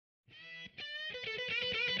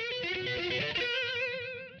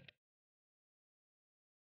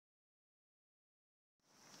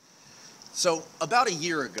So about a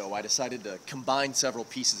year ago, I decided to combine several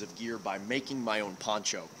pieces of gear by making my own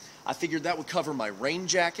poncho. I figured that would cover my rain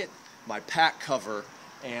jacket, my pack cover,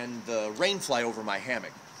 and the rain fly over my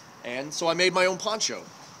hammock. And so I made my own poncho.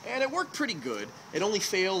 And it worked pretty good. It only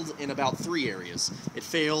failed in about 3 areas. It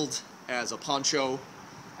failed as a poncho,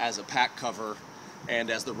 as a pack cover, and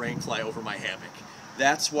as the rain fly over my hammock.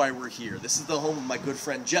 That's why we're here. This is the home of my good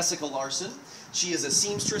friend Jessica Larson. She is a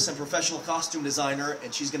seamstress and professional costume designer,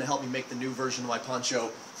 and she's going to help me make the new version of my poncho.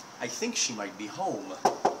 I think she might be home.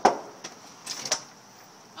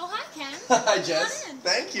 Oh, hi, Ken. Hi, Jess. Come on in.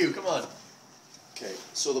 Thank you. Come on. Okay,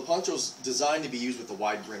 so the poncho's designed to be used with a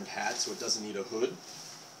wide-brimmed hat, so it doesn't need a hood.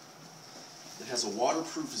 It has a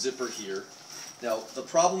waterproof zipper here. Now, the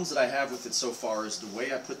problems that I have with it so far is the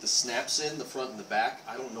way I put the snaps in, the front and the back.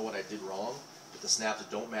 I don't know what I did wrong, but the snaps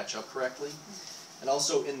don't match up correctly. And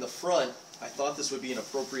also in the front, I thought this would be an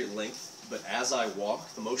appropriate length, but as I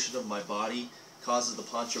walk, the motion of my body causes the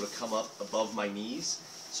poncho to come up above my knees,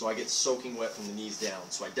 so I get soaking wet from the knees down.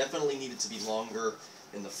 So I definitely need it to be longer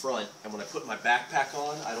in the front, and when I put my backpack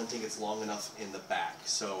on, I don't think it's long enough in the back.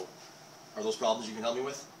 So, are those problems you can help me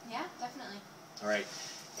with? Yeah, definitely. All right,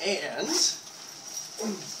 and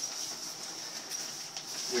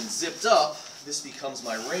when zipped up, this becomes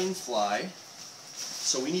my rain fly.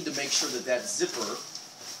 So we need to make sure that that zipper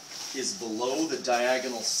is below the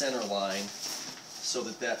diagonal center line so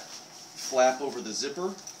that that flap over the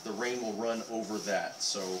zipper, the rain will run over that.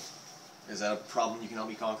 So is that a problem you can help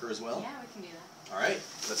me conquer as well? Yeah, we can do that. All right,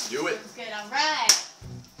 let's do it. Sounds good. All right.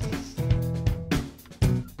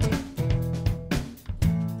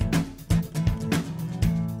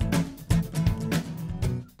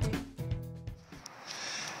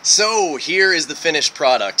 So here is the finished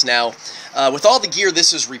product. Now, with all the gear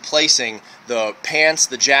this is replacing, the pants,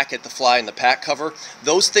 the jacket, the fly, and the pack cover,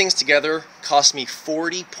 those things together cost me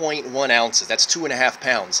 40.1 ounces. That's 2.5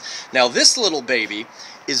 pounds. Now this little baby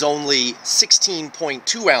is only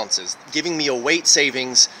 16.2 ounces, giving me a weight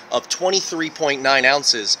savings of 23.9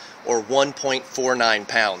 ounces or 1.49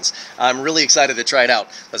 pounds. I'm really excited to try it out.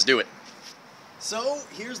 Let's do it. So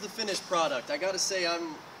here's the finished product. I gotta say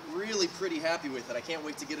I'm really pretty happy with it. I can't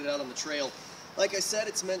wait to get it out on the trail. Like I said,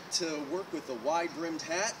 it's meant to work with a wide-brimmed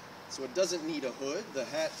hat, so it doesn't need a hood. The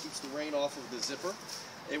hat keeps the rain off of the zipper.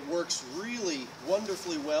 It works really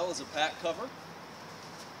wonderfully well as a pack cover.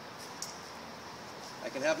 I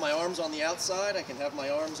can have my arms on the outside, I can have my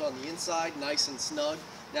arms on the inside, nice and snug.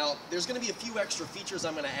 Now, there's going to be a few extra features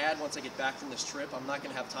I'm going to add once I get back from this trip. I'm not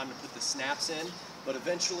going to have time to put the snaps in, but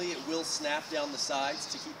eventually it will snap down the sides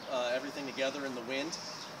to keep everything together in the wind.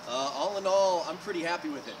 All in all, I'm pretty happy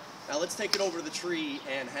with it. Now let's take it over to the tree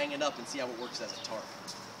and hang it up and see how it works as a tarp.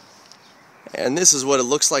 And this is what it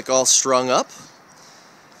looks like all strung up.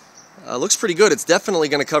 Looks pretty good. It's definitely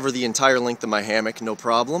going to cover the entire length of my hammock, no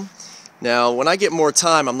problem. Now, when I get more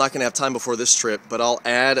time, I'm not going to have time before this trip, but I'll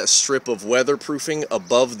add a strip of weatherproofing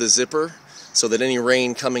above the zipper so that any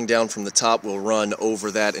rain coming down from the top will run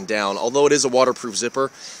over that and down. Although it is a waterproof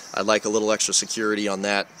zipper, I'd like a little extra security on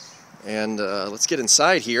that. And let's get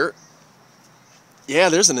inside here. Yeah,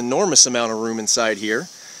 there's an enormous amount of room inside here.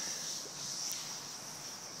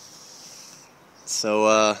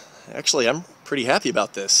 So, actually, I'm pretty happy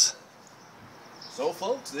about this. So,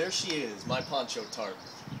 folks, there she is, my poncho tarp.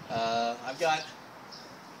 I've got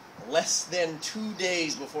less than 2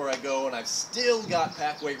 days before I go, and I've still got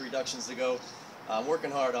pack weight reductions to go. I'm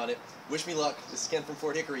working hard on it. Wish me luck. This is Ken from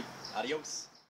Fort Hickory. Adios.